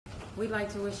we'd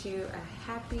like to wish you a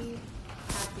happy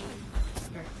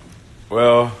birthday.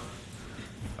 Well,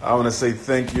 I want to say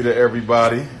thank you to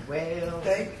everybody. Well,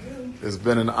 thank you. It's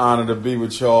been an honor to be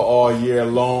with y'all all year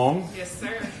long. Yes,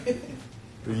 sir.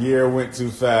 The year went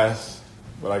too fast,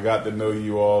 but I got to know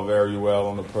you all very well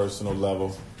on a personal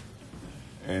level,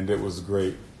 and it was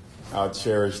great. I'll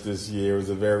cherish this year. It was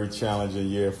a very challenging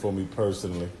year for me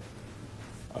personally,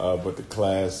 but the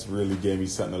class really gave me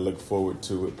something to look forward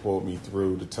to. It pulled me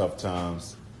through the tough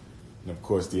times, and of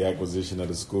course the acquisition of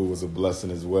the school was a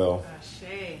blessing as well.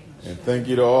 And thank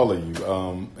you to all of you.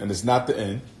 And it's not the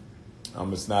end.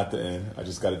 It's not the end. I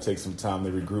just got to take some time to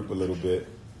regroup a little bit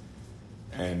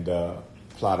and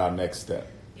plot our next step.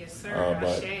 Yes, sir.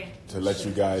 But to let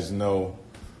you guys know,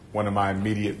 one of my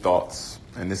immediate thoughts,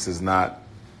 and this is not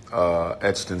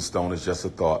etched in stone, it's just a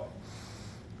thought.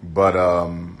 But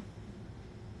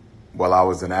while I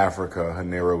was in Africa,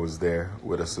 Hanira was there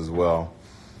with us as well.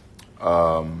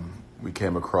 We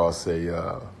came across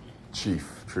a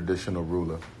chief, traditional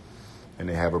ruler, and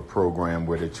they have a program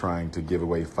where they're trying to give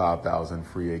away 5,000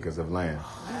 free acres of land.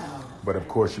 Wow. But of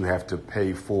course you have to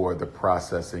pay for the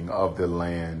processing of the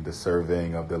land, the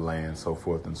surveying of the land, so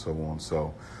forth and so on.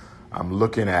 So I'm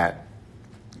looking at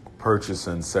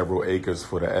purchasing several acres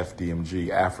for the FDMG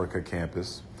Africa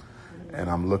campus, and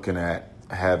I'm looking at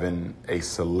having a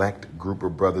select group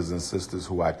of brothers and sisters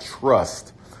who I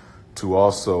trust to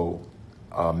also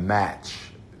match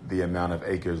the amount of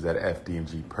acres that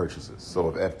FDMG purchases. So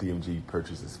if FDMG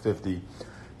purchases 50,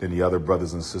 then the other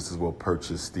brothers and sisters will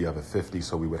purchase the other 50,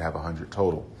 so we would have 100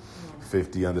 total.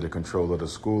 50 under the control of the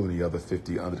school and the other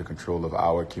 50 under the control of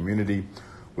our community,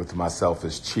 with myself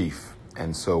as chief.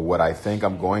 And so what I think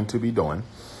I'm going to be doing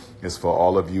is for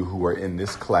all of you who are in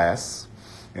this class,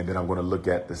 and then I'm going to look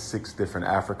at the 6 different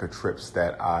Africa trips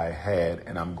that I had,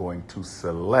 and I'm going to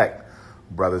select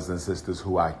brothers and sisters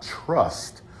who I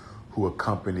trust who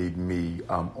accompanied me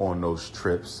on those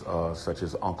trips, such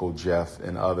as Uncle Jeff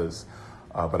and others.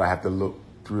 But I have to look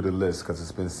through the list because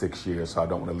it's been 6 years, so I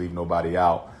don't want to leave nobody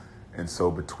out. And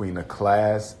so between the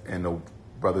class and the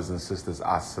brothers and sisters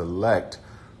I select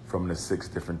from the 6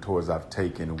 different tours I've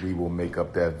taken, we will make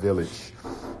up that village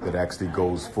that actually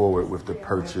goes forward with the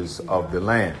purchase of the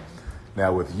land.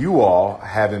 Now, with you all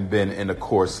having been in the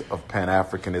course of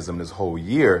Pan-Africanism this whole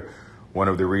year, one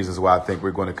of the reasons why I think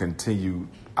we're going to continue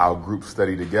our group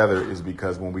study together is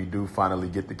because when we do finally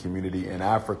get the community in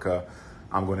Africa,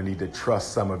 I'm going to need to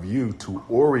trust some of you to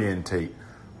orientate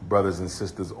brothers and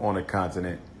sisters on the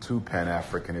continent to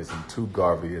Pan-Africanism, to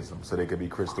garveyism, so they can be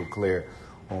crystal clear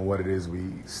on what it is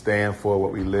we stand for,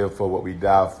 what we live for, what we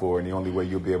die for. And the only way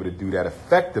you'll be able to do that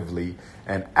effectively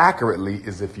and accurately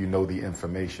is if you know the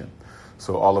information.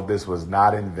 So all of this was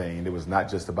not in vain. It was not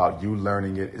just about you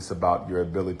learning it. It's about your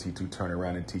ability to turn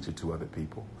around and teach it to other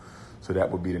people. So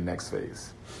that would be the next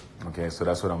phase. Okay, so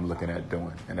that's what I'm looking at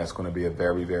doing. And that's going to be a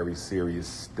very, very serious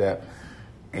step.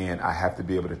 And I have to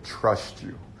be able to trust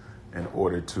you in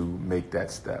order to make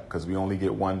that step, because we only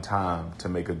get one time to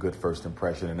make a good first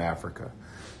impression in Africa.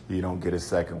 You don't get a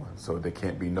second one. So there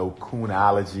can't be no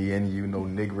coonology in you, no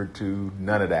nigritude,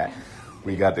 none of that.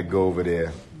 We got to go over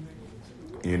there,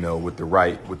 you know, with the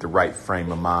right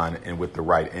frame of mind and with the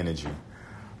right energy.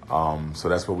 So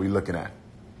that's what we're looking at.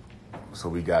 So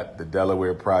we got the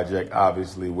Delaware project,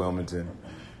 obviously Wilmington,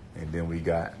 and then we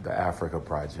got the Africa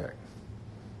project,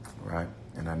 right?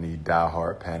 And I need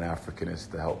diehard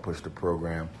Pan-Africanists to help push the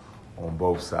program on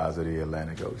both sides of the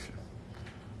Atlantic Ocean.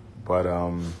 But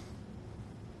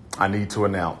I need to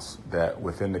announce that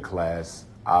within the class,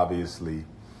 obviously,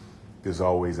 there's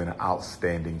always an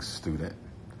outstanding student.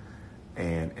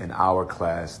 And in our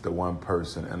class, the one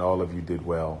person, and all of you did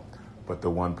well, but the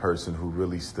one person who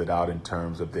really stood out in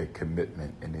terms of their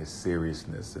commitment and their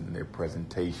seriousness and their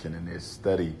presentation and their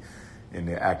study and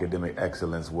their academic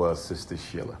excellence was Sister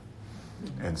Sheila.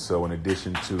 And so in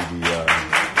addition to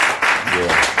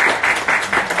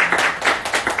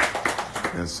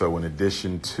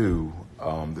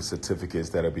the certificates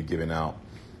that will be given out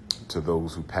to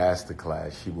those who pass the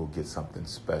class, she will get something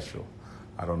special.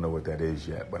 I don't know what that is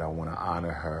yet, but I want to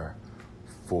honor her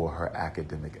for her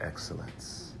academic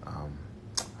excellence.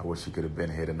 I wish she could have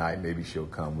been here tonight. Maybe she'll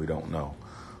come. We don't know.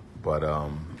 But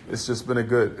it's just been a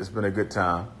good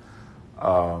time.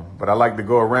 But I like to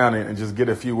go around and just get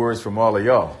a few words from all of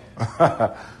y'all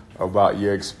about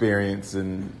your experience.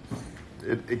 And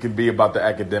it could be about the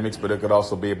academics, but it could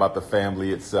also be about the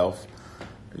family itself.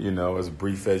 You know, as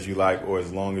brief as you like or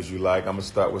as long as you like. I'm going to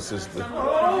start with Sister.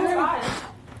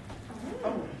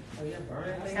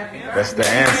 That's the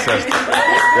ancestor.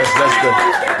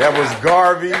 That was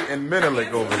Garvey and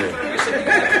Menelik over there.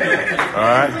 All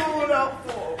right.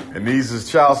 And these is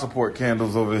child support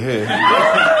candles over here.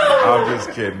 I'm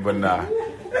just kidding, but nah.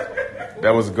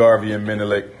 That was Garvey and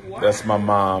Menelik. That's my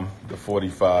mom, the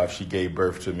 45. She gave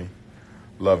birth to me.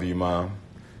 Love you, Mom.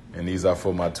 And these are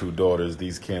for my two daughters,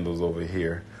 these candles over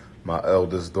here. My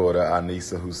eldest daughter,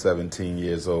 Anissa, who's 17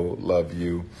 years old, love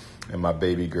you. And my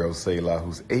baby girl, Selah,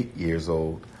 who's 8 years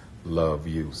old, love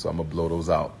you. So I'm going to blow those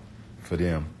out for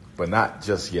them. But not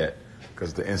just yet,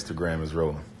 because the Instagram is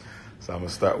rolling. So I'm going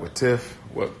to start with Tiff.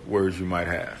 What words you might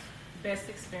have? Best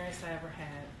experience I ever had.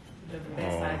 The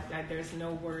best, there's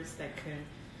no words that could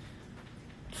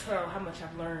tell how much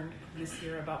I've learned this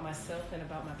year about myself and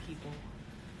about my people.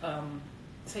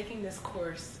 Taking this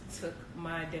course took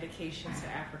my dedication to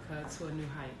Africa to a new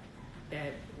height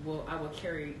that I will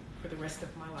carry for the rest of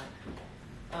my life.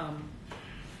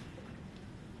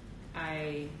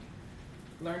 I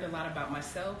learned a lot about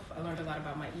myself. I learned a lot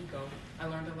about my ego. I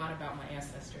learned a lot about my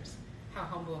ancestors. How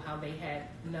humble, how they had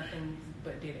nothing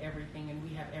but did everything, and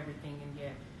we have everything, and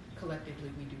yet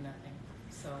collectively we do nothing.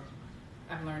 So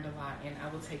I've learned a lot, and I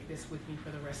will take this with me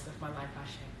for the rest of my life.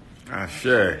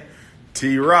 Ashe.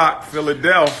 T-Rock,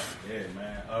 Philadelphia.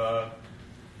 Yeah,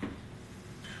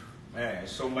 man,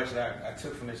 so much that I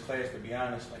took from this class, to be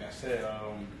honest. Like I said,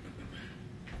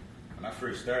 when I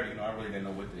first started, I really didn't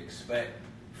know what to expect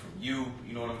from you,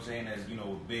 you know what I'm saying, as,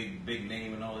 a big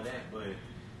name and all of that, but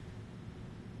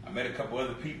I met a couple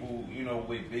other people,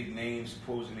 with big names,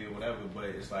 supposedly, or whatever, but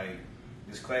it's like,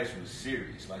 this class was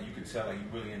serious. Like, you could tell, like,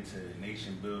 you're really into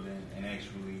nation building and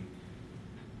actually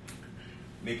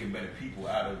making better people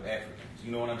out of Africans.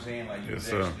 You know what I'm saying? Like,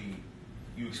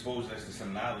 you exposed us to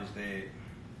some knowledge that,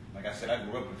 like I said, I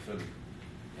grew up in Philly.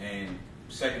 And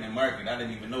Second and Market, I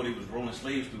didn't even know they was rolling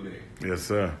slaves through there. Yes,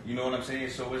 sir. You know what I'm saying?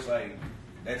 So it's like,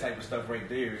 that type of stuff right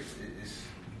there is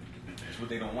what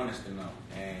they don't want us to know.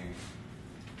 And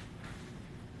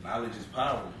knowledge is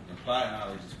power. Implied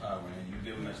knowledge is power. And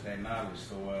you giving us that knowledge.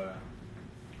 So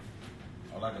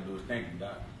all I can do is thank you,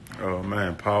 Doc. Oh,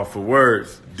 man, powerful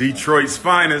words. Detroit's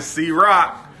finest,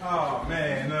 C-Rock. Oh,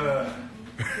 man,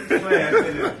 this class,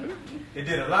 it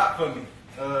did a lot for me.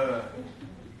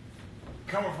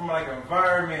 Coming from like an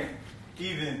environment,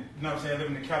 even,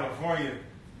 living in California,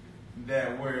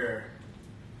 that where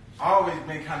I always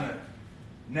been kind of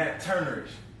Nat Turnerish.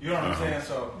 You know what I'm saying?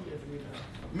 So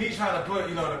me trying to put,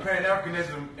 the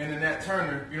Pan-Africanism in the Nat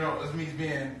Turner, it's me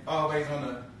being always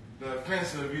on the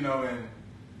offensive, and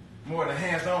more the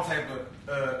hands-on type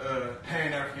of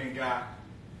Pan-African guy.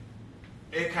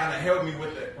 It kind of helped me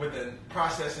with the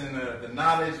processing the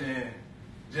knowledge, and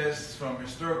just from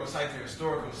historical site to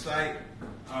historical site,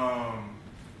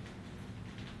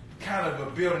 kind of a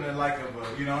building it like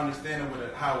understanding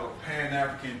how a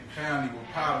Pan-African family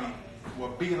will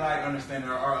be like, understanding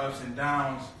our ups and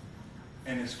downs,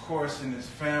 and its course and its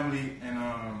family,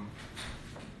 and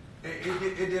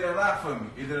it did a lot for me.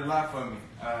 It did a lot for me.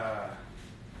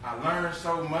 I learned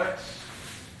so much.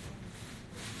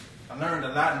 I learned a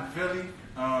lot in Philly.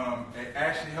 It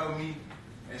actually helped me,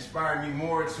 inspired me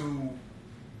more to,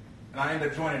 and I ended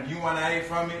up joining UNIA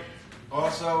from it.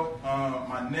 Also,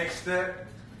 my next step,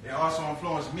 it also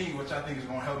influenced me, which I think is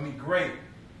going to help me great,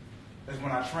 is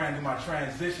when I do my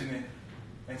transitioning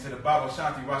into the Bible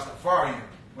Shanti Rastafarian,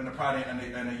 probably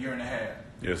in a year and a half.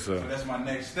 Yes, sir. So that's my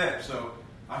next step. So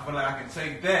I feel like I can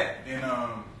take that and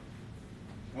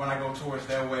when I go towards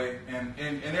that way, and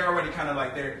they're already kind of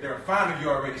like they're fond of you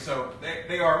already, so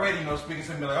they already speaking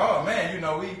to me like, oh man,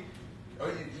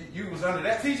 you was under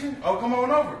that teaching, oh come on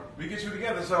over, we get you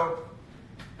together. So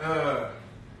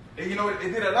it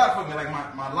did a lot for me, like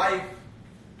my life,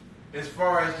 as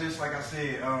far as just like I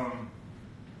said,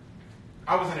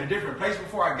 I was in a different place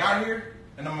before I got here,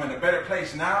 and I'm in a better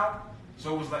place now.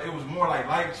 So it was more like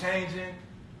life changing.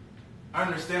 I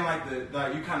understand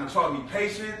like you kind of taught me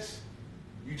patience.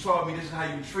 You taught me this is how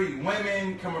you treat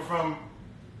women, coming from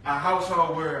a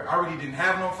household where I really didn't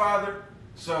have no father.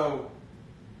 So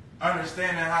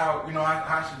understanding how,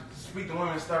 I should speak to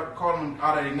women, start calling them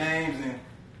out of their names and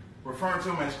referring to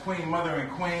them as queen, mother,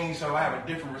 and queen. So I have a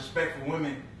different respect for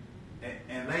women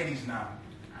and ladies now.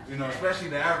 Especially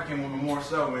the African women more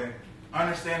so, and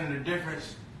understanding the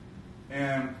difference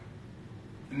and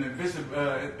the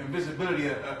invisibility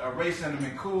of racism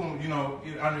and cool,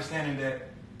 understanding that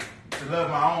to love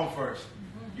my own first,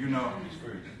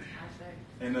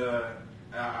 and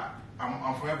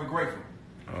I'm forever grateful.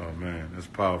 Oh man, that's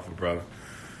powerful, brother.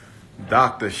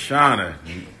 Dr. Shauna,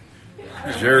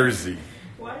 Jersey.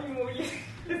 Why do you move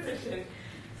your position?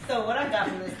 So what I got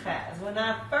from this class, when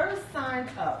I first signed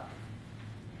up,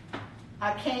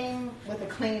 I came with a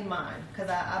clean mind, because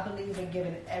I believe in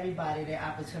giving everybody their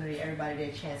opportunity, everybody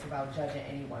their chance without judging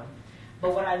anyone.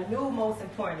 But what I knew most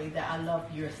importantly, that I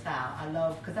love your style.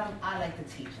 Because I like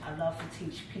to teach. I love to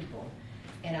teach people.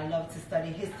 And I love to study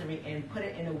history and put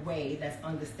it in a way that's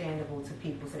understandable to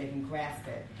people so they can grasp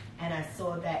it. And I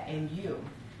saw that in you.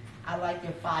 I like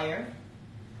your fire.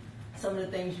 Some of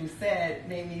the things you said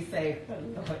made me say, oh,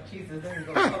 Lord Jesus, let me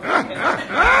go. Shut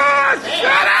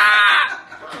up!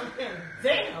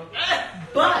 Damn.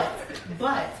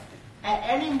 But at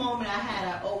any moment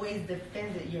I always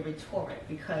defended your rhetoric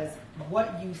because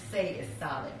what you say is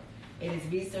solid. It is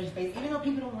research-based. Even though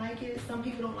people don't like it, some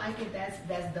people don't like it, that's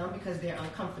done because they're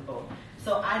uncomfortable.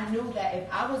 So I knew that if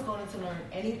I was going to learn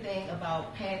anything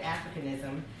about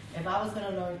Pan-Africanism, if I was going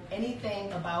to learn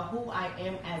anything about who I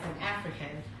am as an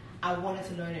African, I wanted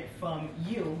to learn it from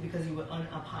you because you were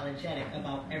unapologetic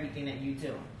about everything that you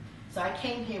do. So I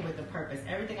came here with a purpose.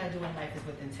 Everything I do in life is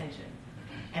with intention.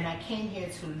 And I came here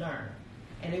to learn.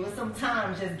 And it was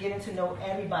sometimes just getting to know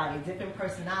everybody, different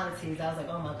personalities. I was like,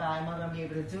 oh my God, am I going to be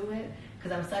able to do it?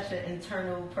 Because I'm such an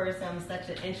internal person. I'm such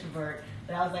an introvert.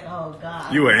 But I was like, oh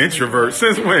God. You an introvert?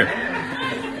 Since when?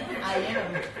 I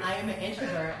am an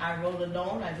introvert. I roll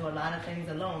alone. I do a lot of things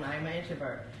alone. I am an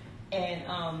introvert. And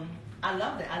I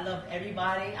loved it. I loved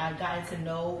everybody. I got to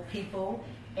know people.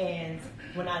 And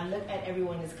when I look at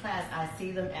everyone in this class, I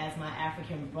see them as my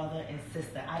African brother and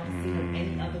sister. I don't see them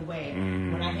any other way.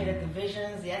 When I hear the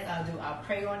divisions, yes, I'll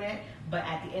pray on it. But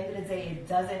at the end of the day, it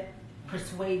doesn't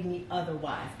persuade me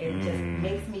otherwise. It just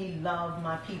makes me love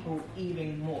my people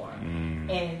even more.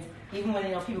 And even when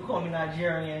people call me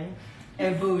Nigerian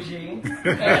and bougie, and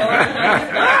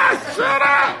Shut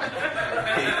up!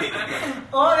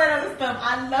 all that other stuff,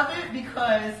 I love it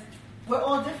because we're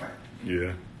all different.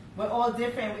 Yeah. We're all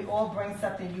different. We all bring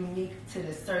something unique to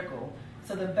the circle.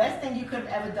 So the best thing you could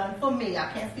have ever done for me,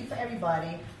 I can't speak for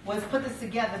everybody, was put this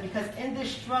together because in this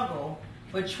struggle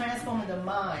with transforming the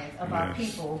minds of our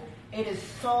people, it is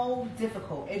so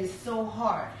difficult. It is so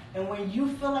hard. And when you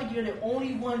feel like you're the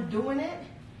only one doing it,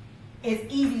 it's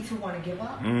easy to want to give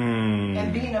up.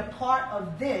 And being a part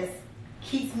of this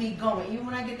keeps me going. Even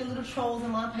when I get the little trolls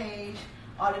on my page,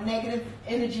 or the negative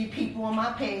energy people on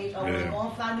my page, or when I go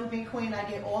on Fly Nubian Queen, I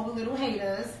get all the little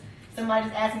haters. Somebody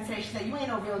just asked me today, she said, you ain't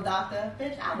no real doctor.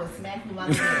 Bitch, I would smack you my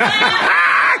But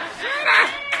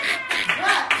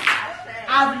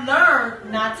I've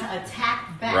learned not to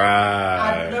attack back.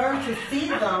 Right. I've learned to see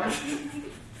them,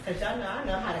 because y'all know I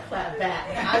know how to clap back.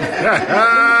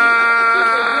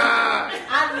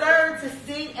 I learned to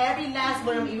see every last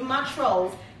one of them, even my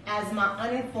trolls, as my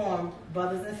uninformed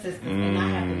brothers and sisters, and I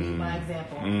have to lead by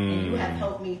example. And you have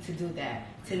helped me to do that,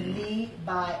 to lead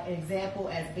by example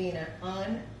as being an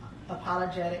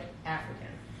unapologetic African.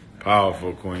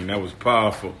 Powerful, Queen. That was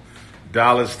powerful.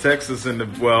 Dallas, Texas,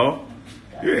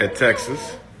 you're at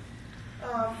Texas.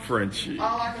 Frenchie.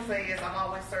 All I can say is I'm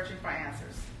always searching for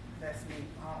answers. That's me.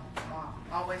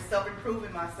 I'm always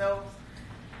self-improving myself,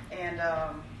 and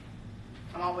I'm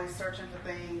always searching for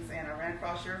things. And I ran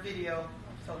across your video.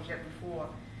 Told you before,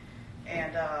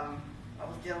 and I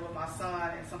was dealing with my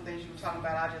son, and some things you were talking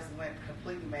about, I just went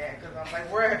completely mad because I was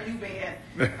like, where have you been?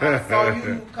 I saw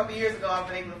you a couple years ago. I've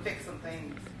been able to fix some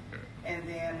things, and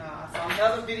then I saw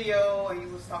another video, and you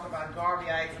was talking about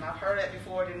garveyism, and I've heard that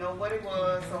before, didn't know what it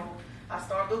was, so I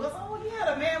started Googling. Oh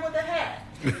yeah, the man with the hat.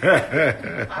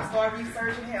 I started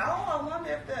researching him. Oh, I wonder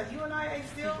if the UNIA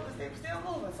still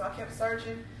moving. So I kept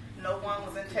searching. No one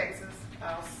was in Texas.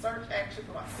 I searched actually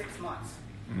for about 6 months.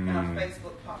 And on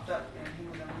Facebook popped up, and he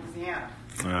was in Louisiana.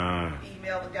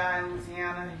 Emailed the guy in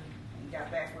Louisiana, and he got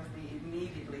back with me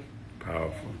immediately.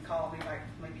 Powerful. And he called me like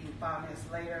maybe 5 minutes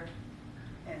later,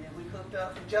 and then we hooked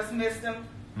up. We just missed him.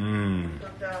 We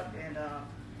hooked up, and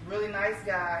really nice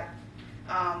guy.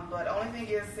 But the only thing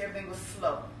is, everything was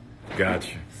slow.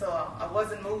 Gotcha. So I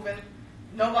wasn't moving.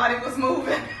 Nobody was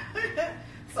moving.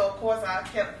 So of course I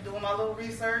kept doing my little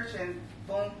research, and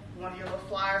boom, one of your little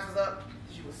flyers was up.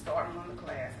 You were starting on the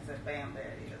class. I said, bam,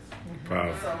 there it is.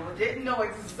 Powerful. So I didn't know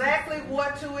exactly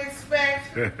what to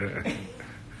expect,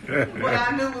 but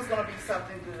I knew it was going to be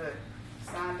something good.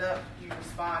 Signed up, you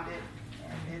responded,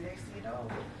 and then next thing you know,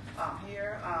 I'm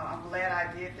here. I'm glad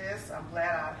I did this. I'm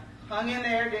glad I hung in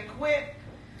there, didn't quit.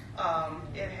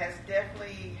 It has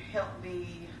definitely helped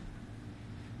me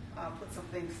put some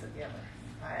things together.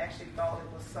 I actually thought it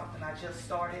was something I just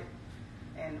started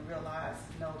and realized,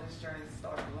 no, this journey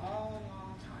started a long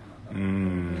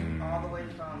time ago. All the way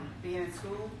from being in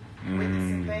school,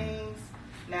 witnessing things.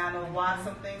 Now I know why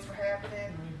some things were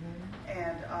happening.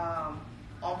 And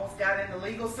almost got in the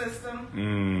legal system.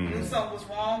 Knew something was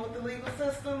wrong with the legal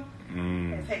system.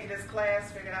 And taking this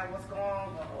class, figuring out what's going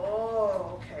on.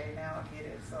 Oh, okay, now I get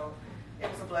it. So it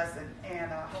was a blessing,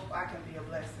 and I hope I can be a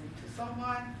blessing to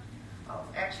someone. I was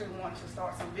actually wanting to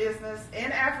start some business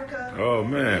in Africa. Oh,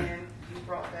 man. And you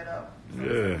brought that up. So Yeah.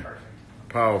 it's perfect.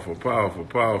 Powerful, powerful,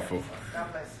 powerful.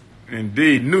 God bless.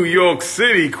 Indeed. New York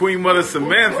City, Queen Mother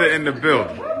Samantha in the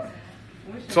building.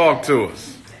 Talk to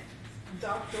us.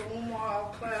 Dr.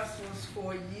 Umar, class was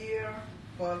for a year,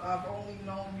 but I've only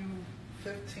known you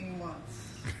 15 months.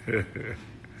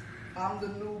 I'm the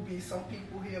newbie. Some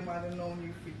people here might have known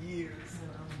you for years.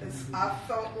 I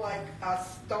felt like I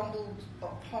stumbled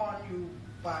upon you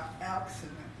by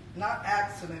accident. Not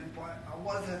accident, but I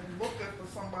wasn't looking for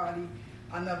somebody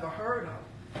I never heard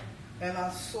of. And I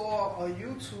saw a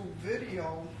YouTube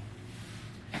video,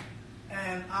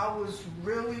 and I was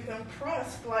really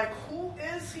impressed. Like, who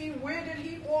is he? Where did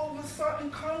he all of a sudden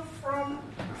come from?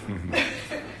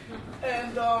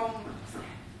 And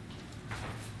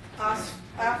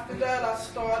after that, I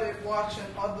started watching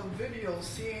other videos,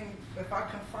 seeing if I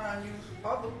can find you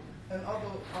other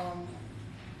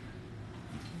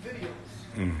videos.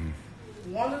 Mm-hmm.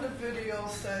 One of the videos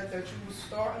said that you would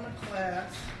start in a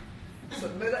class,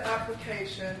 submit an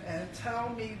application, and tell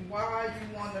me why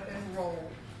you want to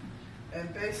enroll.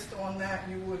 And based on that,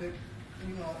 you would,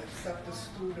 accept the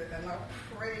student. And I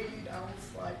prayed. I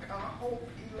was like, I hope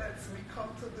he lets me come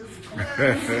to this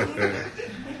class.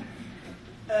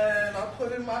 And I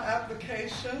put in my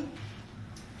application.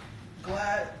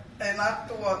 Glad. And I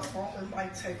thought, it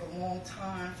might take a long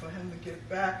time for him to get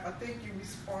back. I think you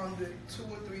responded 2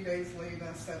 or 3 days later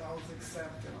and said I was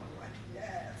accepted. I'm like,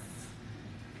 yes.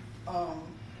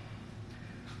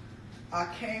 I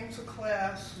came to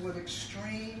class with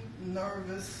extreme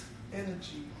nervous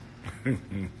energy.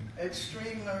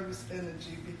 Extreme nervous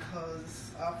energy,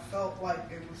 because I felt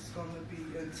like it was going to be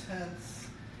intense,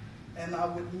 and I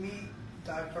would meet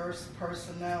diverse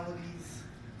personalities.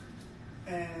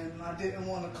 And I didn't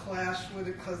want to clash with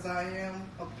it because I am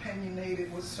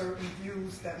opinionated with certain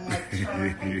views that might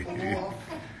turn people off.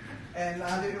 And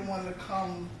I didn't want to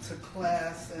come to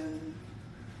class and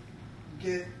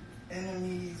get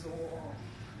enemies or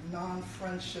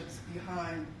non-friendships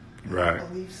behind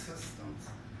belief systems.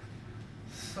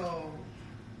 So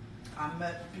I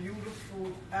met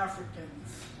beautiful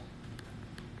Africans,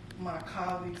 my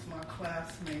colleagues, my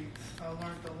classmates. I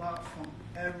learned a lot from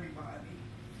everybody.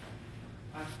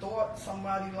 I thought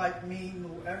somebody like me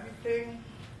knew everything,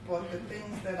 but the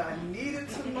things that I needed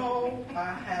to know,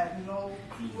 I had no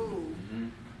clue.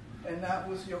 And that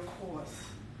was your course.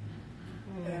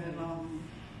 And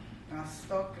I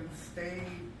stuck and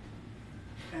stayed.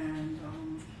 And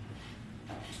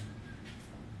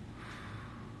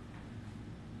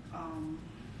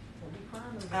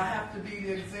I have to be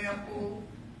the example,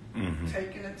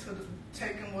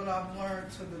 taking what I've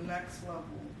learned to the next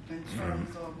level. In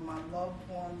terms of my loved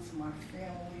ones, my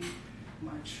family,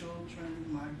 my children,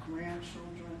 my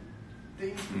grandchildren.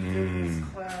 Things we did in this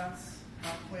class, I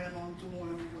plan on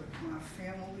doing with my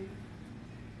family.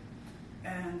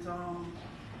 And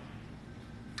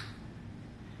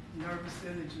nervous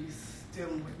energy is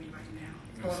dealing with me right now.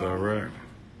 That's all right.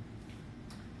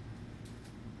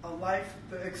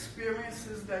 The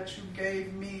experiences that you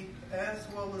gave me, as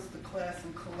well as the class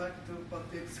and collective, but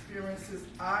the experiences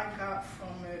I got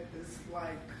from it is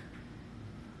like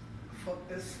for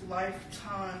this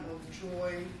lifetime of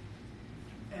joy,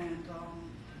 and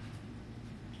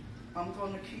I'm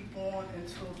going to keep on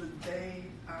until the day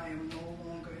I am no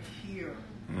longer here.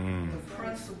 The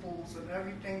principles and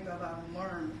everything that I've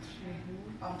learned,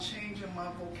 I'm changing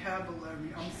my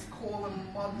vocabulary. I'm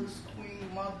calling mothers queen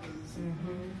mothers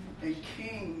and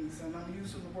kings, and I'm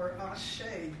using the word ashe.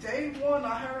 Day one,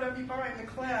 I heard everybody in the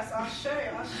class, ashe,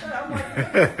 ashe. I'm like,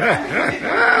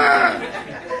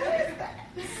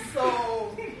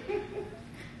 so,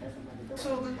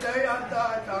 till the day I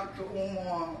die, Dr.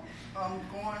 Umar, I'm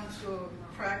going to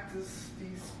practice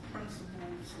these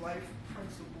principles, life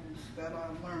principles that I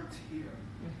learned here.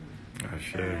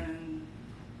 Ashe. And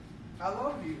I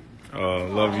love you.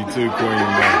 Love you too, Queen.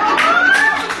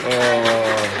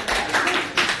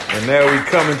 And now we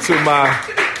coming to my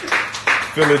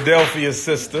Philadelphia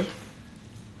sister,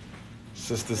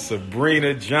 Sister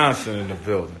Sabrina Johnson in the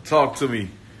building. Talk to me.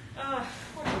 What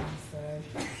can I say?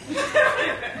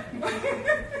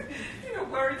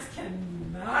 Words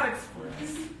cannot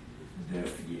express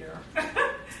this year.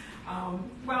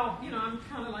 I'm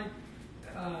kind of like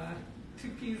 2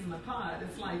 peas in a pod.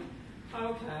 It's like,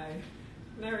 okay,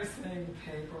 nursing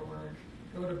paperwork,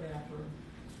 go to bathroom.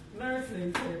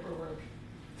 Nursing paperwork,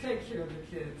 take care of the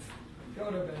kids, go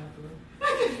to bathroom.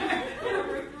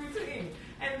 Routine.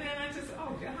 And then I just,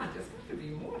 oh God, there's got to be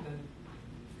more than,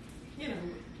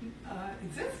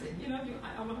 existing.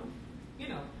 I want to,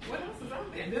 what else is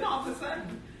out there? And then all of a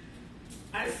sudden,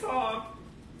 I saw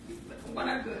one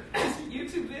of the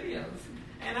YouTube videos,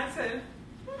 and I said,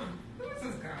 who is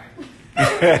this guy?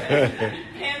 And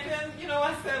then,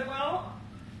 I said, well,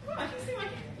 he seemed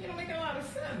like, making a lot of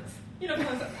sense.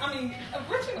 Because,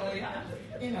 originally, I'm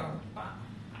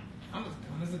as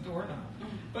dumb as a doorknob.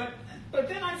 But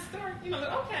then I start,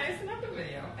 okay, it's another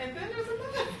video. And then there's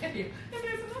another video. And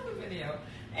there's another video.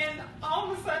 And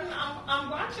all of a sudden, I'm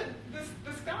watching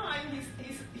this guy, and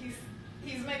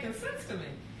he's making sense to me.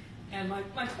 And my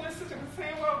twin sister was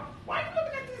saying, well, why are you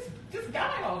looking at this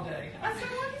guy all day? I said,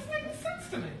 well, he's making sense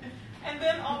to me. And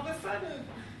then all of a sudden,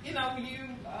 you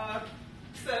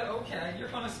said, okay, you're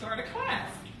going to start a class.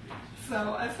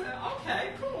 So I said,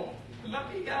 okay, cool. Let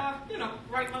me,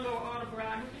 write my little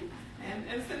autobiography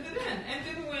and send it in. And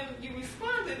then when you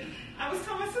responded, I was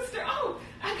telling my sister, oh,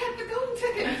 I got the golden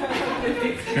ticket.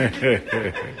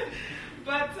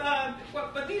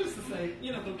 But needless to say,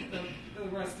 the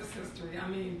rest is history.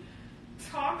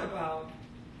 Talk about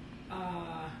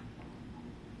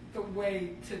the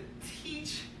way to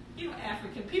teach,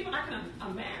 African people. I can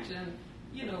imagine,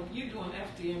 you doing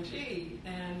FDMG,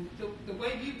 and the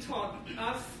way you taught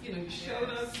us, you showed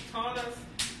us, taught us,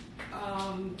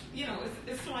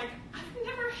 it's like I've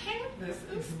never had this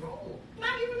in school,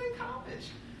 not even in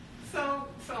college. So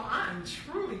I'm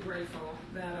truly grateful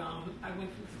that I went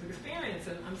through this experience,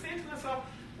 and I'm saying to myself,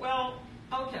 well,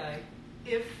 okay,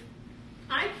 if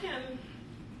I can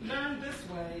learn this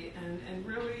way and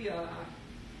really,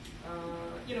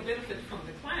 benefit from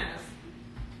the class,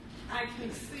 I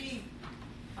can see,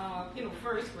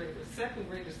 first graders, second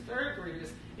graders, third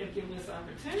graders, if given this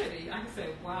opportunity, I can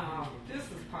say, wow, this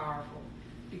is powerful.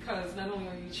 Because not only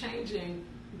are you changing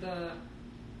the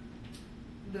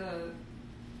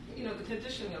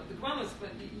conditioning of the grown-ups, but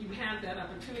you have that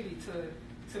opportunity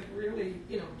to really,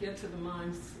 get to the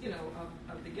minds,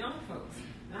 of the young folks.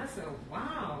 And I said,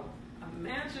 wow,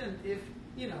 imagine if,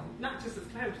 not just this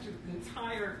class, but the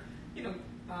entire,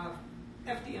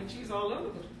 FDMGs all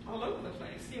over the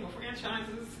place,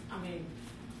 franchises.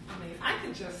 I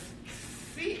can just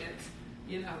see it,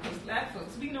 because black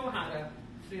folks, we know how to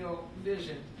feel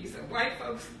vision. He said, white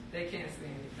folks, they can't see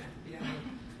anything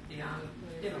beyond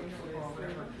football,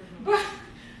 whatever.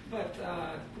 But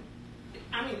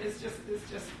it's just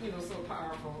so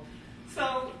powerful.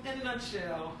 So, in a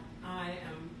nutshell, I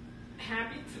am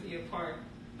happy to be a part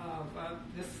of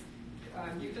this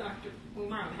new Dr.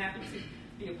 Umar. I'm happy to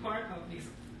be a part of these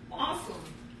awesome,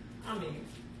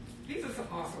 these are some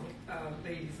awesome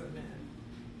ladies and men.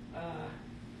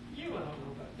 You don't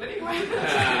know about, but anyway.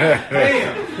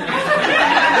 Damn.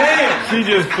 She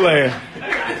just playing. I'm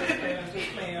just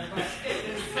playing, but it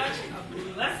is such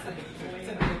a blessing to be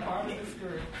a part of this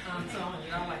group. I'm telling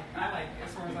you, I like,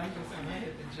 as far as I'm concerned, I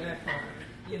hit the jackpot,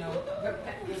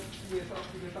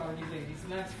 with all you ladies,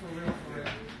 and that's for real.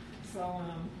 So,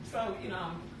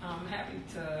 I'm happy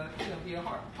to, be a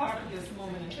part of this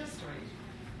moment in history,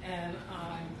 and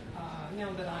I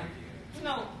know that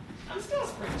I'm still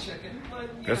spring chicken, but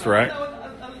that's right. I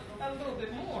know a little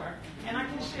bit more, and I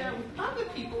can share with other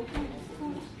people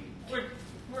who were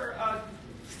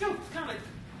still kind of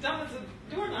dumb as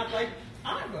a doorknob, like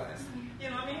I was.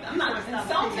 I'm not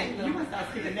insulting them. You must stop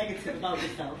speaking negative about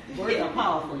yourself. Words are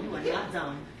powerful. You are not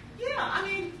dumb. Yeah,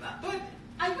 but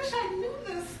I wish I knew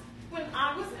this when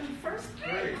I was in first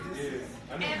grade.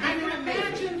 And I can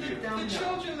imagine the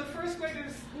children, the first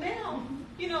graders now,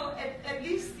 at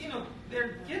least,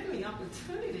 they're given the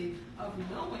opportunity of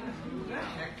knowing who the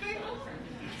heck they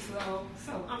are.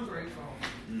 So I'm grateful.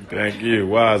 Thank you.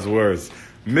 Wise words.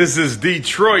 Mrs.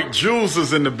 Detroit Jules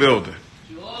is in the building.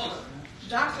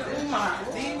 Dr. Umar,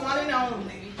 the one and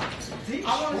only.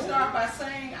 I want to start by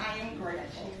saying I am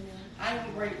grateful. I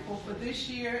am grateful for this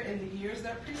year and the years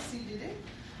that preceded it.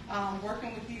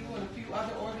 Working with you and a few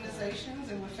other organizations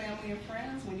and with family and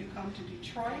friends when you come to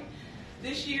Detroit.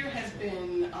 This year has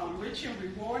been rich and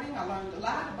rewarding. I learned a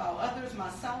lot about others,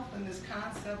 myself, and this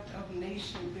concept of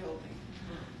nation building.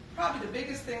 Probably the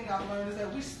biggest thing I've learned is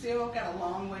that we still got a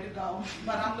long way to go,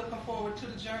 but I'm looking forward to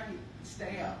the journey.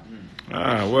 Stay up.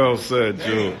 Well said,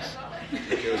 Jules.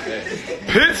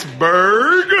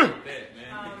 Pittsburgh.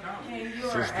 Hey, you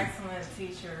are an excellent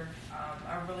teacher.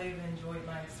 I really enjoyed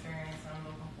my experience. I'm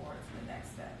looking forward to the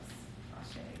next steps.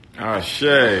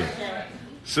 Ashe.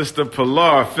 Sister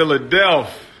Pilar,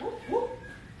 Philadelphia.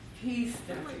 Peace,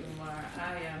 Dr. Umar.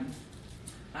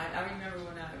 I remember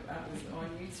when I was on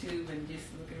YouTube and just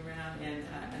looking around, and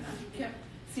I kept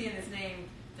seeing his name,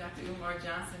 Dr.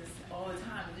 WILMINGTON, all the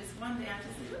time. And just one day I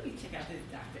just check out this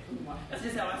Dr. Umar. That's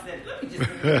just how I said it. Let me just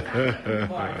look at Dr.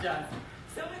 Umar Johnson.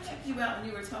 So I checked checked you out when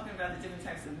you were talking about the different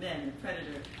types of men, the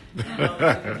predator, and all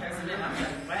the different types of men. I was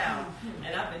like, wow.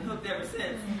 And I've been hooked ever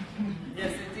since.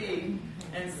 Yes, indeed.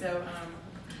 And so,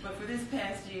 but for this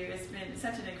past year, it's been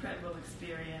such an incredible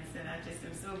experience, and I just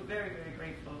am so very, very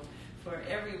grateful for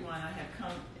everyone I have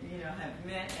come, have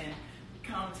met and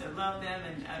come to love them,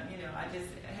 and I just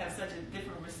have such a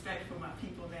different respect for my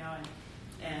people now,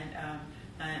 and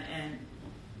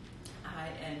I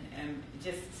am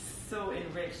just so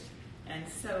enriched and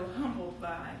so humbled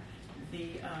by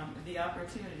the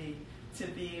opportunity to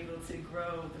be able to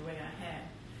grow the way I have.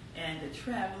 And the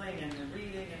traveling and the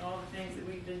reading and all the things that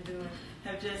we've been doing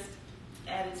have just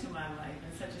added to my life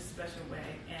in such a special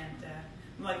way. And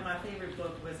like my favorite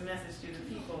book was Message to the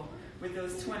People, with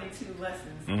those 22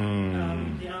 lessons.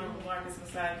 The Honorable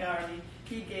Psy.D,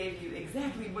 he gave you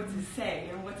exactly what to say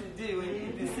and what to do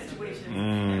in these situations.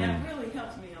 And that really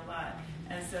helped me a lot.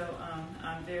 And so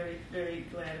I'm very, very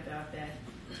glad about that.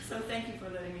 So thank you for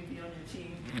letting me be on your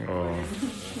team at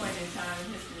this point in time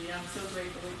in history. I'm so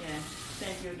grateful again.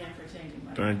 Thank you again for changing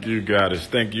my life. Thank you, Goddess.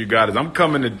 Thank you, Goddess. I'm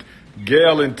coming to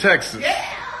Gail in Texas. Yeah!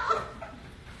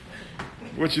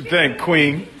 What you think,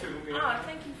 Queen?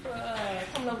 Thank you for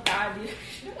coming up with the idea.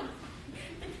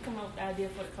 Thank you for coming up with the idea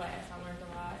for the class. I learned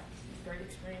a lot. It's a great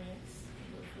experience. I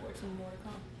look forward to more to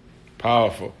come.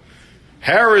 Powerful.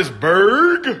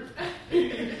 Harrisburg.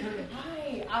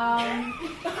 Hi.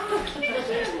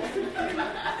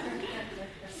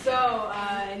 So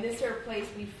in this here place,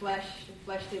 we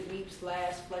fleshed it, weeps,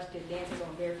 laughs, fleshed it, dances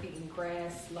on bare feet in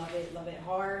grass. Love it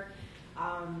hard.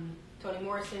 Toni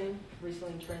Morrison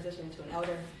recently transitioned into an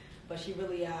elder, but she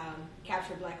really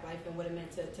captured Black life and what it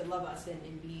meant to love us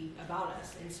and be about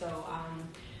us. And so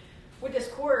with this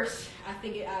course, I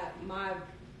think my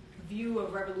view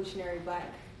of revolutionary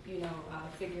Black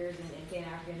figures and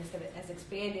Pan-Africanists has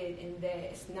expanded in that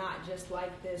it's not just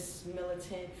like this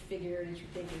militant figure that you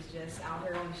think is just out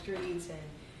here on the streets and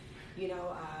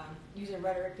using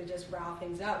rhetoric to just rile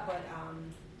things up, but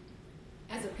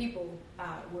as a people,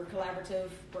 we're collaborative,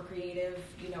 we're creative,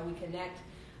 we connect,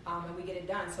 and we get it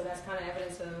done. So that's kind of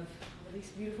evidence of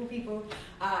these beautiful people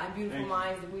and beautiful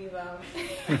minds that we've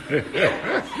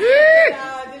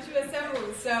that you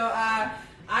assembled. So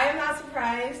I am not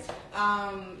surprised,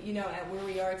 at where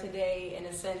we are today in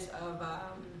a sense of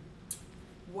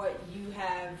what you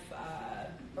have,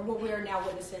 or what we are now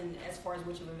witnessing as far as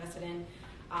what you've invested in.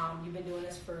 You've been doing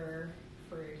this for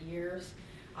years.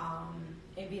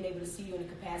 And being able to see you in a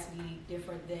capacity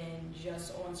different than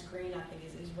just on screen, I think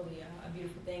is really a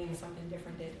beautiful thing and something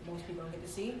different that most people don't get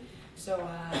to see. So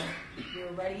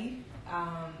you're ready,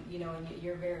 and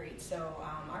you're varied. So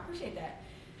I appreciate that.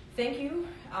 Thank you,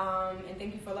 and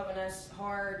thank you for loving us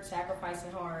hard,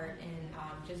 sacrificing hard, and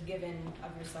just giving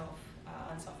of yourself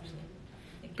unselfishly.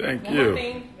 Thank you.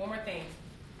 One more thing.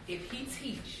 If he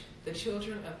teach the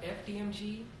children of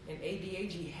FDMG and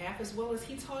ADAG half as well as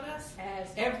he taught us,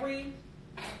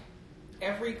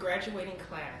 every graduating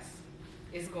class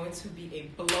is going to be a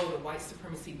blow to white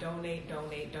supremacy. Donate,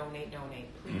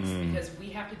 please, because we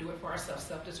have to do it for ourselves.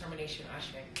 Self-determination,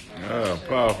 Ashe.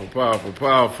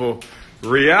 Powerful.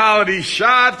 Reality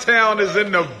Chi-Town is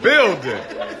in the building.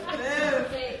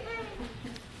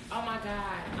 Oh my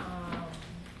God.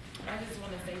 I just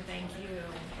want to say thank you.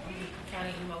 I'm kind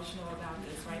of emotional about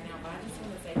this right now, but I just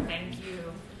want to say thank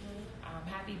you.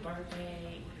 Happy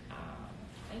birthday.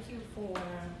 Thank you for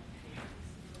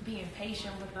being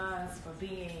patient with us, for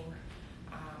being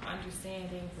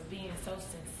understanding, for being so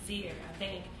sincere. I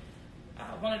think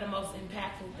one of the most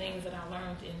impactful things that I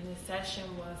learned in this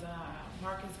session was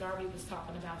Marcus Garvey was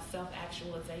talking about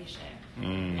self-actualization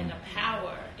and the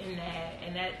power in that.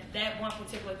 And that one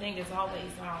particular thing has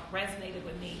always resonated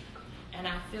with me. And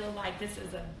I feel like this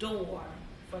is a door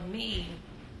for me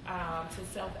to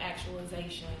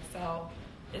self-actualization. So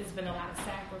there's been a lot of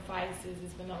sacrifices.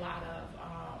 There's been a lot of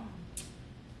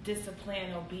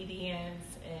discipline, obedience,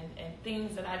 and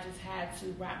things that I just had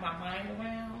to wrap my mind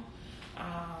around,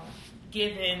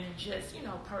 given just,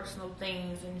 personal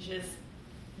things and just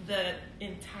the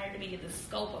entirety of the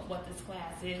scope of what this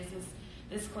class is.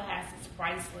 This class is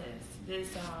priceless. This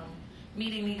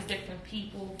meeting these different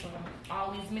people from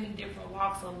all these many different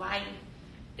walks of life,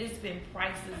 it's been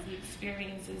priceless. The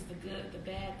experiences, the good, the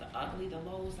bad, the ugly, the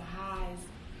lows, the highs,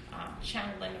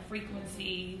 channeling the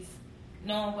frequencies,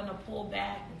 knowing when to pull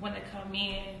back, when to come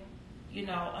in,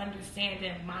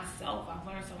 understanding myself. I've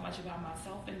learned so much about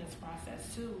myself in this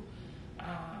process too,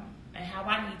 and how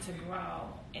I need to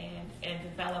grow and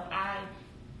develop. I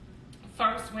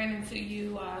first ran into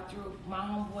you through my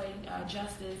homeboy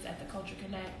Justice at the Culture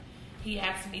Connect, he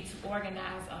asked me to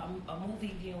organize a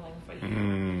movie viewing for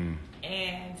you.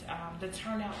 And the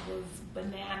turnout was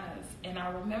bananas. And I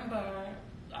remember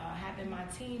having my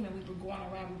team, and we were going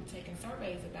around, we were taking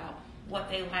surveys about what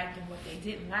they liked and what they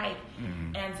didn't like.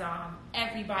 And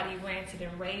everybody ranted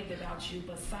and raved about you,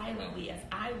 but silently, as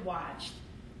I watched,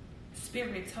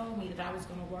 Spirit told me that I was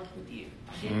going to work with you.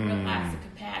 I didn't realize the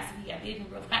capacity. I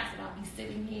didn't realize that I'd be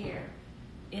sitting here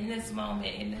in this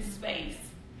moment, in this space.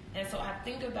 And so I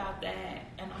think about that,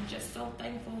 and I'm just so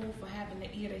thankful for having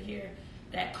the ear to hear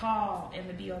that call and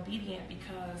to be obedient,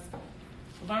 because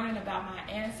learning about my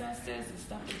ancestors and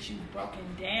stuff that you've broken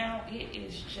down, it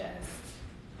is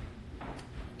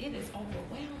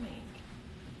overwhelming.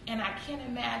 And I can't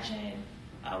imagine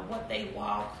what they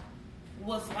walk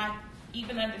was like,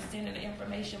 even understanding the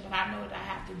information, but I know that I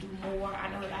have to do more. I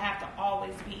know that I have to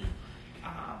always be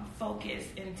focused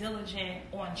and diligent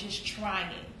on just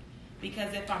trying.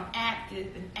 Because if I'm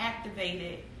active and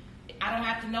activated, I don't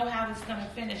have to know how it's going to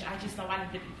finish. I just know I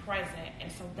need to be present.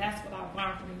 And so that's what I've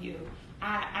learned from you.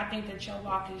 I think that your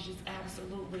walk is just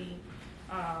absolutely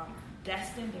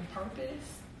destined and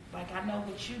purpose. Like, I know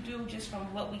what you do just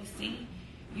from what we see.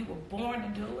 You were born to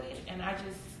do it. And I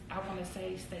want to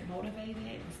say stay motivated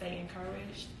and stay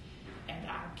encouraged. And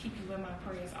I'll keep you in my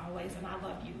prayers always. And I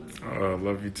love you as well. Oh, I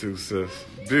love you too, sis.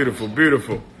 Beautiful,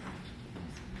 beautiful.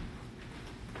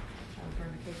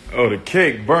 Oh, the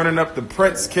cake, burning up the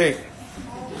Prince cake.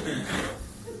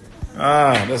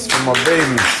 That's for my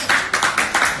babies.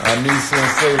 Anissa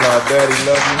and Selah, Daddy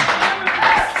love you.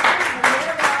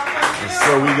 And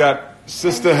so we got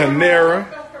Sister Hanera.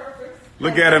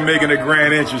 Look at her making a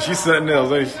grand entrance. She's something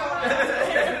else, ain't she?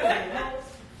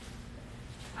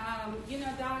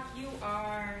 Doc, you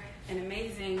are an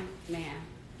amazing man.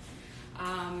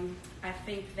 I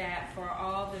think that for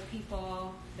all the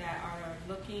people that are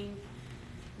looking,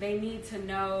 they need to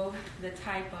know the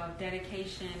type of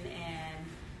dedication and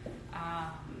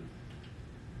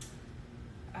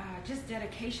just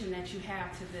dedication that you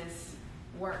have to this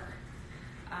work.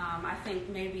 I think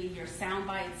maybe your sound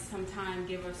bites sometimes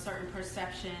give a certain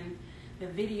perception. The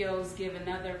videos give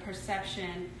another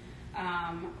perception.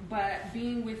 But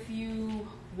being with you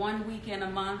 1 weekend a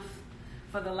month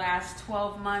for the last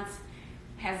 12 months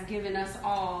has given us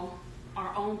all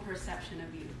our own perception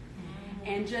of you.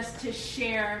 And just to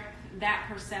share that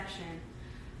perception,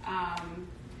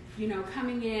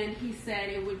 coming in, he said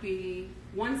it would be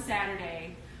one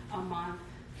Saturday a month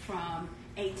from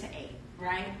 8 to 8,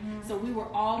 right? So we were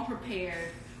all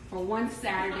prepared for one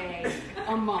Saturday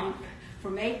a month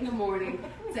from 8 in the morning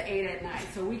to 8 at night.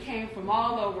 So we came from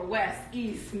all over, West,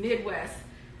 East, Midwest,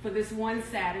 for this one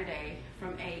Saturday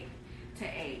from 8 to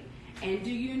 8. And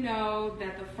do you know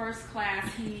that the first class,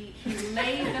 he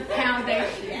laid the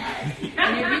foundation.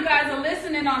 And if you guys are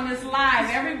listening on this live,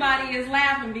 everybody is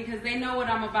laughing because they know what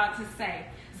I'm about to say.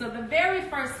 So the very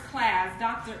first class,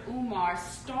 Dr. Umar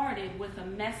started with a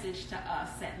message to us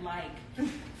at like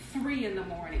 3 in the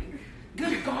morning.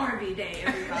 Good Garvey Day,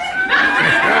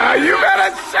 everybody. You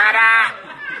better shut up!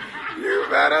 You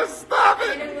better stop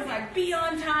it! And it was like, be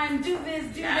on time, do this,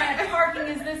 do that, parking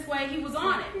is this way. He was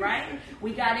on it, right?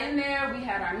 We got in there, we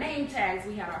had our name tags,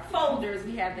 we had our folders,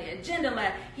 we had the agenda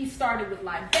lab. He started with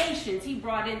libations. He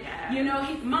brought in,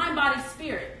 mind, body,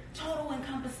 spirit. Total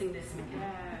encompassing this man.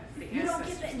 You don't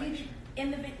get that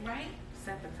right?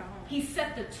 Set the tone. He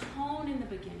set the tone in the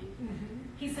beginning.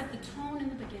 He set the tone in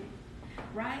the beginning,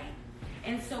 right?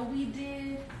 And so we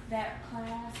did that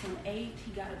class from 8.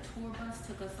 He got a tour bus,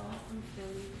 took us all from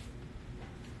Philly,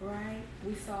 right?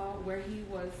 We saw where he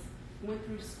went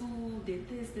through school, did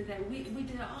this, did that. We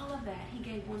did all of that. He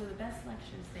gave one of the best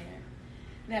lectures there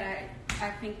that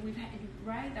I think we've had,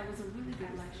 right? That was a really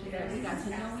good lecture. Yes. We got to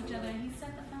know each other, and he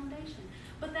set the foundation.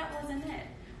 But that wasn't it.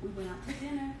 We went out to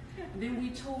dinner, then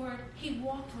we toured. He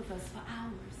walked with us for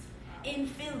hours in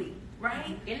Philly.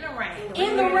 Right? In the rain.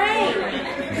 In the rain.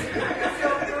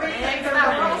 Stop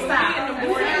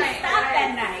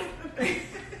that night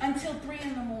until 3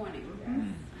 in the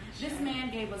morning. This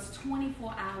man gave us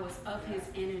 24 hours of his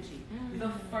energy, the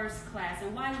first class.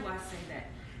 And why do I say that?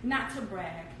 Not to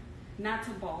brag, not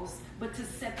to boast, but to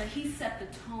he set the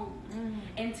tone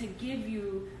and to give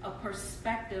you a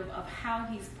perspective of how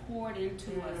he's poured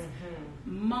into us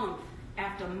month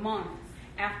after month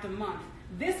after month.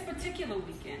 This particular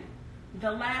weekend, the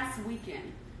last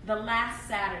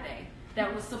Saturday,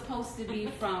 that was supposed to be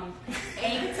from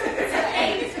 8 to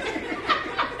 8.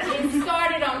 It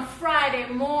started on Friday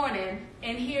morning,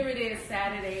 and here it is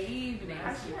Saturday evening.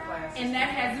 And that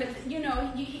has,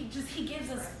 he gives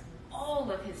us all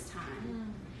of his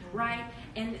time, right?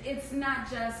 And it's not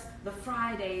just the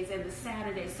Fridays and the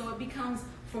Saturdays, so it becomes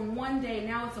from one day,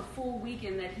 now it's a full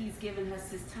weekend that he's given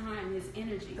us his time, his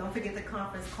energy. Don't forget the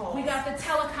conference calls. We got the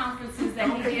teleconferences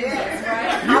that he gives us,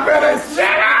 right? You better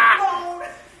shut up!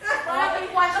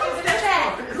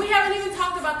 We haven't even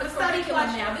talked about the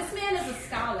curriculum now. This man is a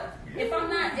scholar. If I'm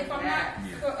not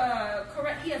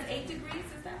correct, he has 8 degrees.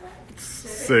 Is that right?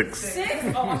 6.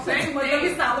 6? Oh, I'm saying he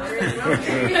is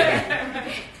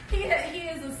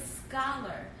a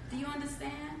scholar. Do you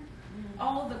understand?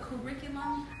 All the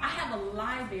curriculum. I have a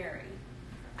library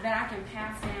that I can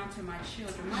pass down to my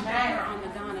children. My daughter on the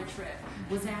Ghana trip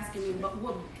was asking me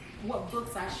what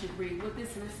books I should read, what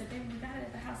this, and I said, baby, we got it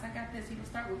at the house. I got this. You can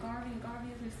start with Garvey and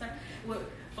garveyism. You start with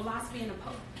philosophy and the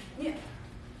Pope. Yeah,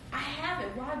 I have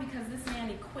it. Why? Because this man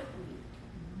equipped me.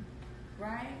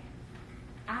 Right?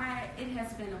 It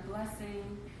has been a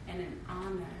blessing and an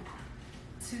honor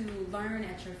to learn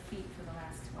at your feet for the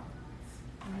last 12 months.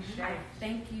 I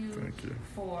thank you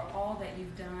for all that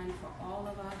you've done for all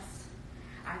of us.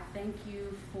 I thank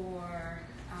you for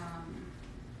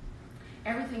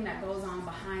everything that goes on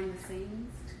behind the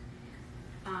scenes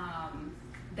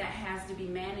that has to be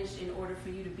managed in order for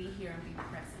you to be here and be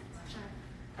present.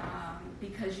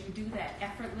 Because you do that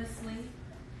effortlessly,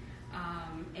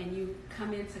 and you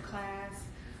come into class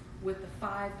with the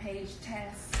 5-page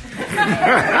test. You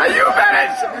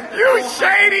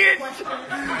shady!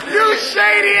 You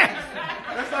shady!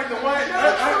 That's like the white.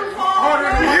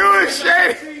 You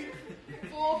shady!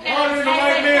 Harder than the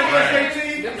white man's SAT.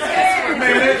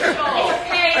 Man,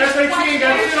 SAT ain't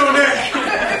got shit on that.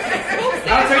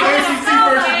 I'll take the ACT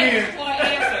first again.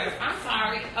 I'm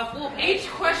sorry. Each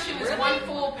question is one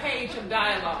full page of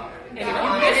dialogue. And if you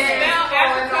misspell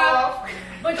Africa,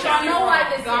 but y'all know why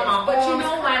this is. But you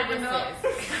know why this is.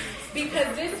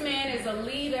 Because this man is a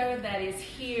leader that is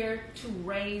here to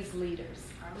raise leaders.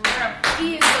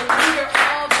 He is the leader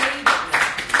of leaders.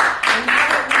 And now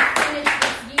that we finish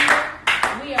this year,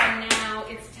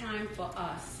 it's time for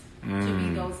us to be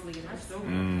those leaders,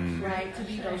 right? To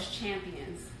be those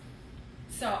champions.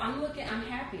 So I'm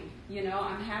happy,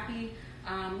 I'm happy,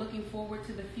 looking forward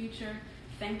to the future.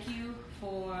 Thank you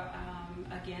for,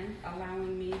 again,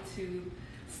 allowing me to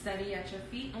study at your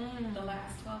feet the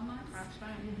last 12 months.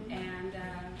 And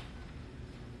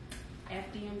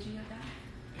FDMG of that.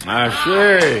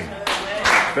 Ashe.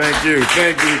 Thank you.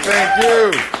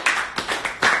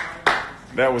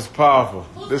 That was powerful.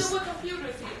 Who's doing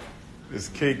computers here? This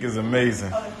cake is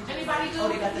amazing. Anybody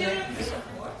doing computers?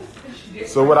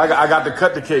 So what I got to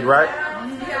cut the cake, right?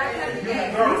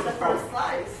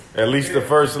 At least the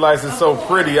first slice is so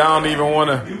pretty. I don't even want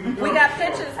to. We got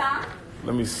pictures, huh?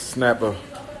 Let me snap a.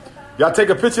 Y'all take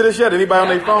a picture of this yet? Anybody on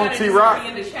their phone? T-Rock?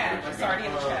 It's already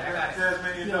in the chat. I got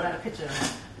it. You got a picture.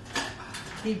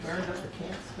 He burned up the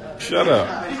cake. Shut up.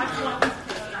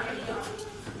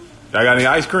 Y'all got any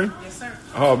ice cream? Yes, sir.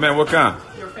 Oh man, what kind?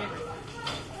 Your favorite.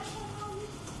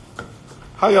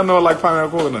 How y'all know I like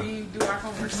pineapple coconut? We do our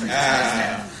homework.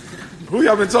 Who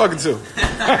y'all been talking to?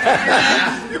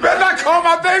 You better not call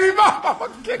my baby mom. I'm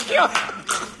gonna kick you. Now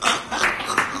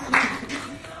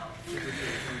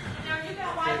you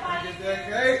got Wi-Fi in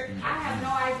here? I have no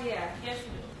idea. Yes,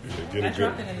 you do. Get I it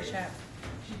dropped good. it in the chat.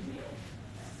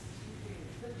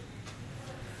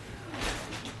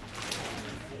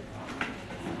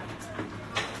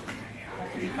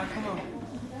 Come on.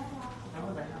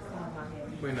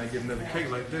 We may not get another cake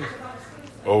like this.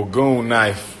 Ogun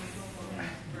knife.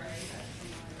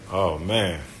 Oh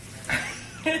man.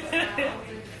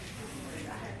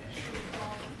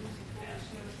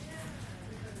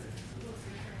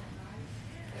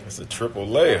 It's a triple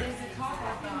layer.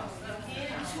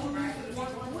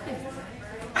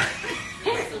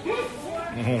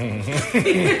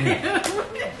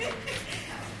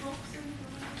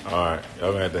 All right,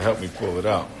 y'all gonna have to help me pull it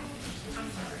out.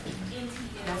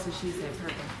 That's what she said,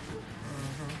 purple.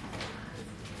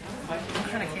 What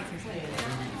kind of cake is it?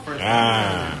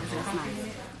 Ah.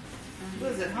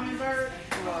 What is it, hummingbird?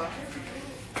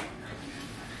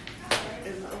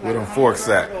 Where them forks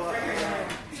at?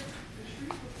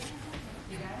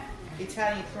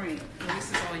 Italian cream.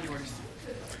 This is all yours.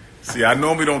 See, I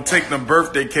normally don't take them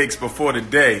birthday cakes before the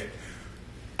day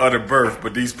of the birth,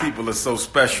 but these people are so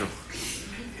special.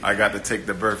 I got to take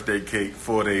the birthday cake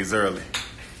 4 days early.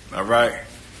 All right?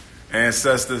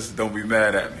 Ancestors, don't be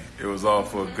mad at me. It was all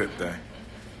for a good thing.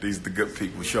 These are the good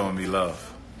people showing me love.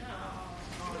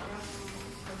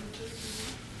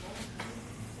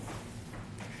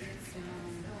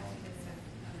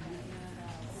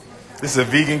 This is a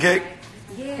vegan cake?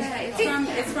 Yeah,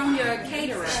 it's from your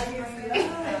caterer.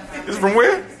 This is from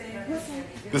where?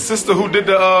 The sister who did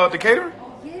the catering?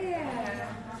 Yeah.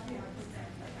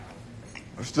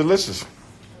 It's delicious.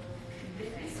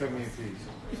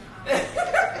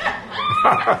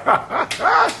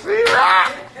 See that?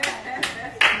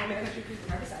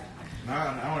 No,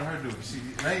 I want her to do it. See,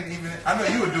 I ain't even. I know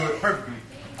you would do it perfectly.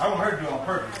 I want her to do it on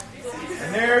purpose.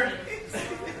 And there.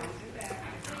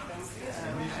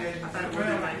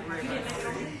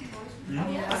 I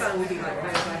thought it would be like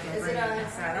right. Is it I'm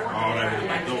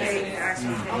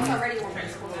already on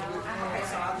this one. Okay,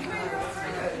 so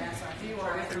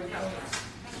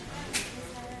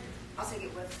I'll take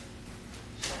it with.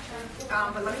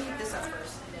 But let me keep this up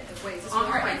first. Wait, is this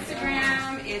On her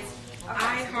Instagram, it's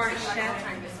iHeartChef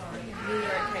New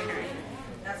York Catering.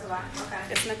 That's a lot. Okay.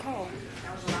 It's Nicole.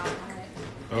 That was a lot.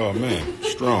 Oh man,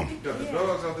 strong. Got the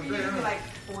dogs out the You day. be like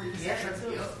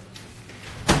 40%.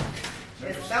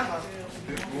 It's summer.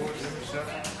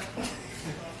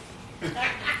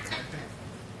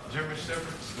 German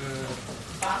Shepherds,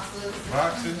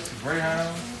 boxes,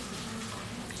 greyhounds,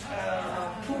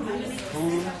 poodles,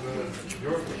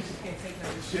 Yorkies,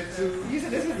 Shih Tzu.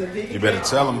 You better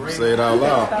tell them. Say it out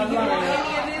loud. You want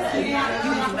any of this?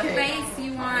 You want the face?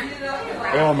 You want...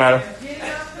 It don't matter.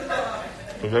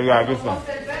 Cause they gotta get some.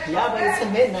 Y'all wait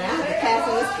till midnight. I have to pass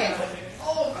on this cake.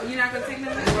 Oh, you're not going to take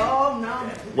nothing? Oh, no.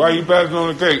 Why you passing on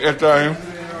the cake? That's time.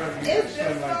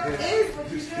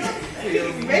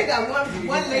 They got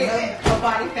one leg of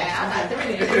body fat. I got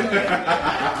 3 legs.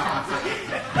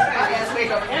 I got to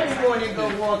wake up every morning and go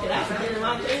walking. I can get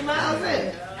about 3 miles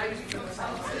in.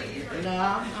 No,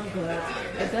 I'm good.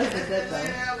 It does look good,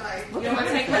 though. You want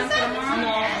to take one for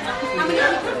tomorrow? How many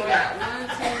people we got? 1, 2,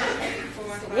 3, 4,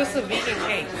 5. What's a vegan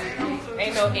cake?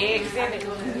 Ain't no eggs in it.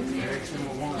 Look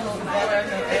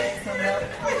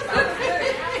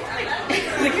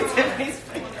at Tiffany's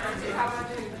face.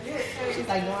 She's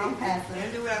like, no, I'm passing. Yeah,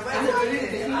 it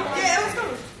was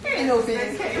cool. There ain't no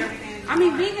vegan cake. I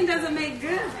mean, vegan doesn't make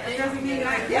good. It doesn't mean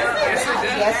like... Yes, I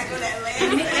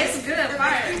mean, it's good.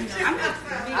 Fine.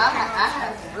 I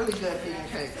have really good vegan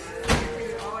cakes.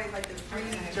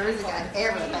 Jersey got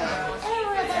everything.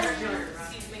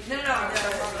 No,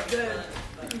 the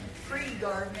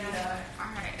pre-garden.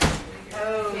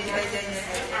 Oh,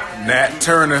 yeah.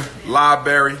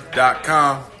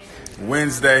 NatTurnerLand.com.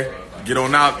 Wednesday. Get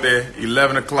on out there.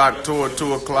 11 o'clock tour,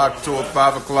 2 o'clock tour,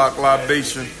 5 o'clock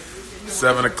libation,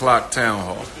 7 o'clock town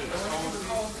hall.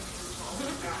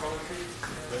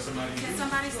 Can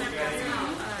somebody send us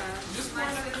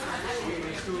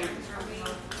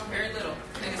Very little. I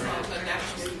think it's all the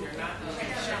natural sugar, not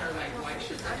sugar like white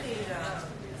sugar.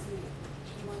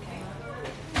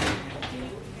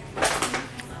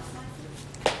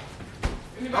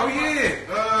 Oh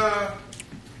yeah.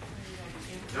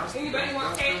 Anybody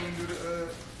want cake?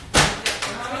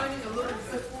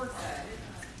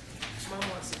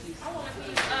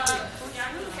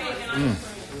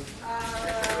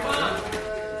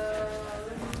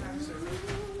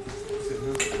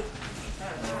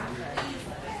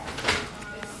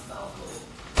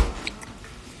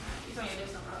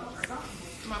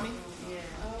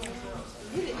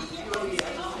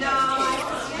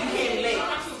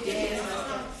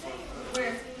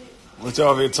 What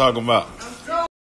y'all here talking about?